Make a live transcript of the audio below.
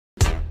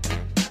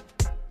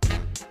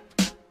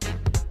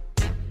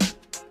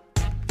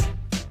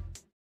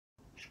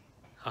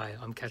Hi,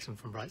 I'm Ketan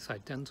from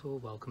Brightside Dental.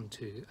 Welcome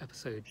to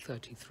episode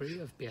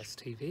 33 of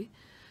BSTV.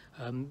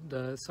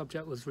 The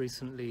subject was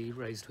recently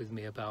raised with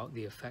me about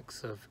the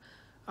effects of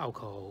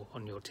alcohol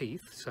on your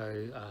teeth,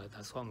 so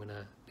that's what I'm going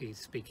to be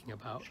speaking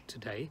about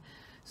today.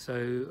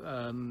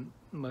 So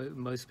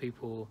most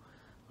people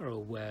are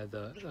aware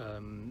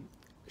that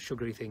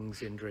sugary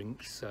things in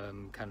drinks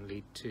can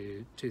lead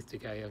to tooth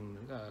decay and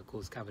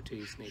cause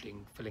cavities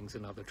needing fillings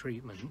and other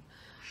treatment,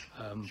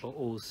 but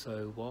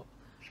also what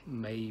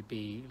may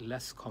be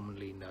less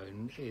commonly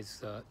known is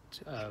that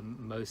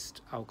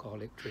most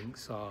alcoholic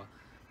drinks are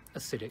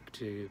acidic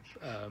to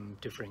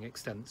differing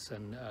extents,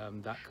 and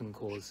that can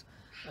cause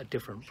a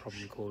different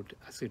problem called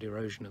acid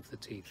erosion of the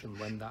teeth. And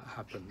when that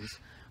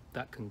happens,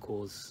 that can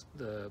cause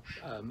the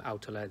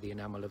outer layer, the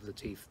enamel of the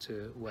teeth,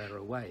 to wear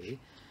away,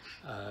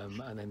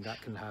 and then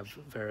that can have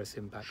various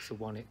impacts. So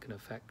one, it can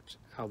affect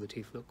how the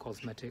teeth look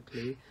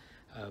cosmetically,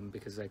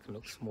 because they can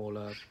look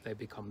smaller, they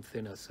become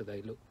thinner, so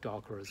they look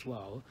darker as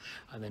well,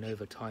 and then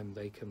over time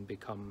they can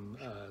become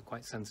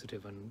quite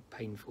sensitive and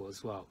painful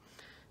as well.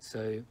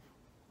 So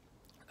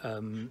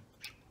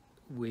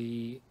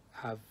we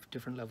have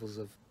different levels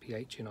of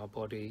pH in our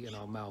body, in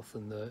our mouth,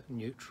 and the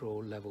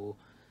neutral level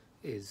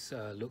is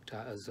looked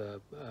at as a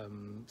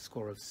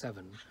score of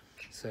 7.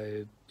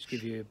 So to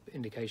give you an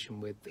indication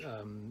with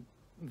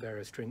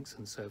various drinks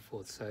and so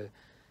forth, so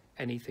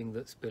anything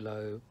that's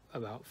below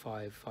about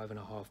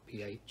 5.5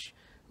 pH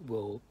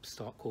will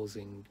start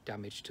causing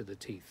damage to the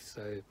teeth.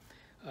 So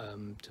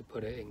to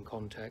put it in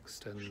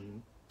context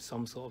and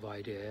some sort of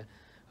idea,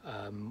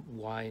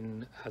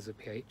 wine has a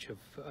pH of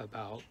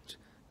about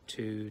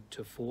 2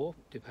 to 4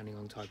 depending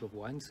on type of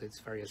wine, so it's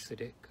very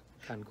acidic,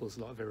 can cause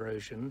a lot of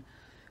erosion.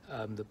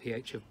 The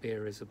pH of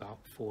beer is about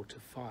 4 to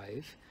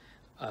 5.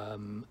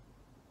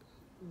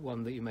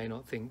 One that you may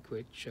not think,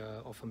 which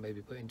often may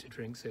be put into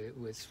drinks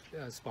with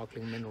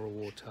sparkling mineral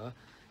water,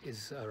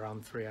 is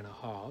around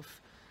 3.5,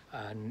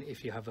 and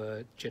if you have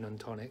a gin and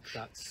tonic,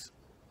 that's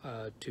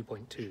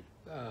 2.2,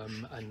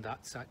 and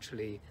that's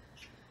actually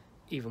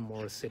even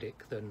more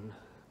acidic than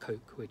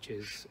Coke, which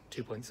is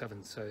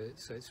 2.7, so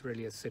it's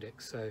really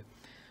acidic. So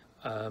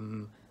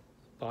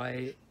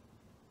by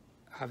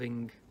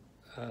having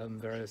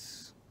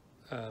various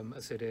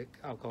acidic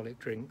alcoholic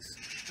drinks,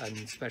 and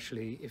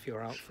especially if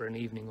you're out for an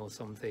evening or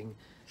something,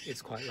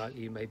 it's quite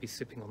likely you may be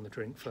sipping on the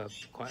drink for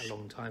quite a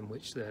long time,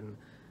 which then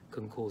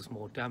can cause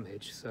more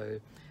damage. So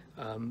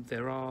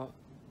there are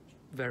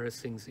various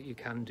things that you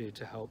can do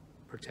to help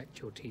protect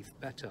your teeth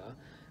better.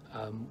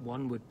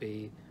 One would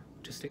be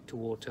to stick to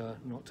water,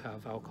 not to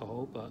have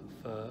alcohol, but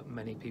for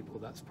many people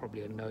that's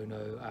probably a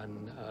no-no,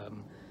 and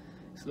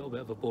it's a little bit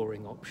of a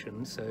boring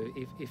option. So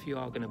if you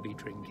are going to be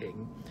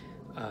drinking,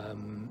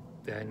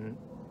 then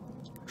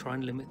try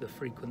and limit the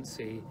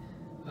frequency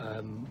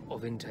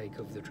of intake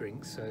of the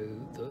drink. So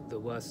the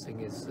worst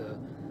thing is the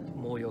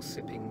more you're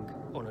sipping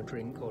on a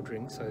drink or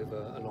drinks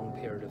over a long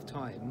period of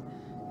time,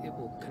 it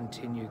will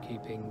continue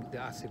keeping the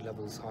acid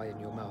levels high in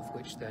your mouth,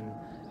 which then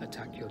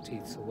attack your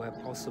teeth. So where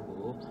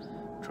possible,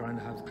 try and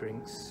have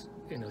drinks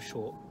in a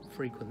short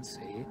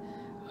frequency.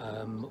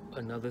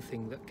 Another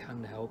thing that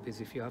can help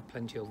is if you have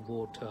plenty of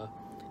water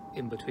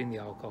in between the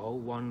alcohol.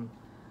 One,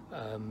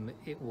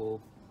 it will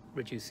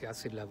reduce the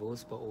acid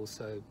levels, but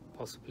also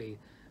possibly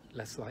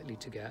less likely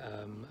to get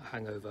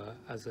hangover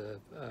as a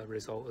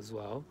result as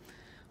well.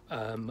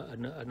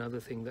 Another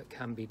thing that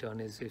can be done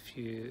is if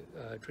you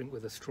drink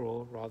with a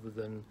straw rather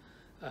than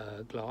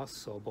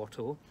glass or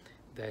bottle,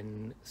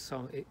 then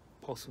it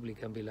possibly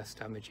can be less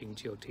damaging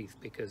to your teeth,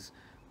 because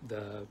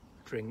the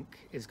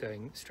drink is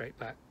going straight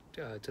back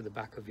to the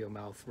back of your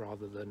mouth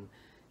rather than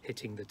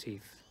hitting the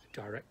teeth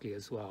directly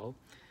as well.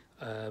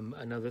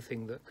 Another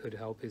thing that could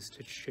help is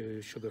to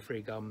chew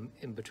sugar-free gum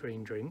in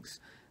between drinks.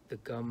 The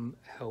gum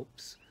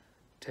helps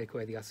take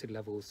away the acid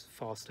levels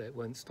faster. It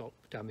won't stop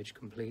damage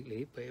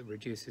completely, but it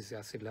reduces the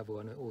acid level,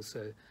 and it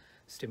also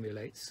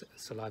stimulates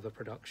saliva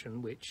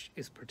production, which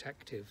is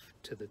protective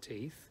to the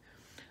teeth.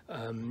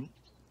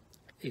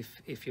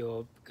 If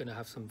you're going to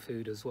have some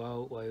food as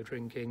well while you're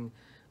drinking,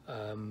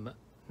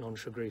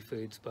 non-sugary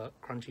foods, but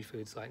crunchy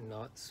foods like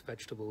nuts,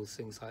 vegetables,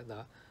 things like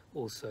that,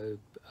 also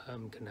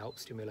can help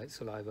stimulate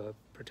saliva,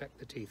 protect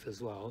the teeth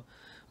as well.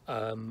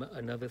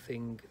 Another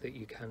thing that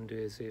you can do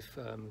is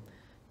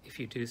if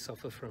you do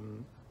suffer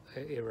from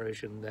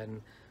erosion,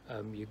 then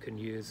you can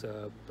use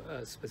a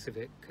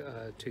specific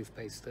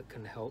toothpaste that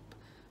can help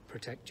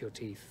protect your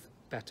teeth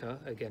better.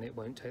 Again, it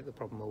won't take the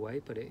problem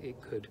away, but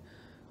it could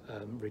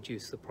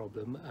reduce the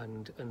problem.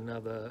 And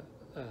another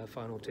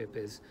final tip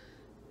is,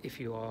 if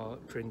you are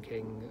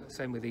drinking,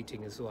 same with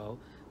eating as well,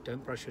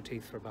 don't brush your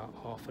teeth for about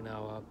half an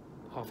hour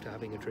after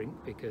having a drink,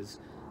 because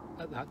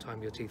at that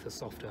time your teeth are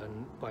softer,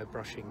 and by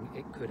brushing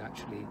it could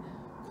actually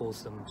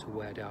cause them to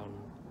wear down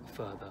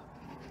further.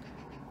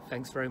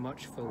 Thanks very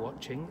much for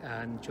watching,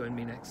 and join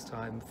me next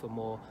time for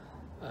more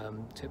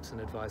tips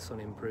and advice on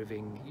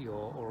improving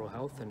your oral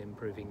health and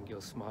improving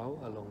your smile,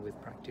 along with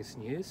practice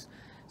news.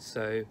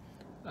 So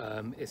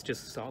it's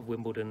just the start of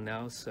Wimbledon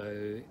now,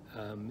 so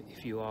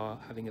if you are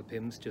having a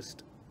PIMS,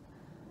 just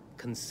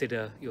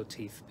consider your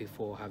teeth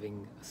before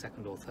having a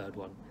second or third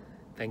one.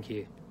 Thank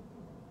you.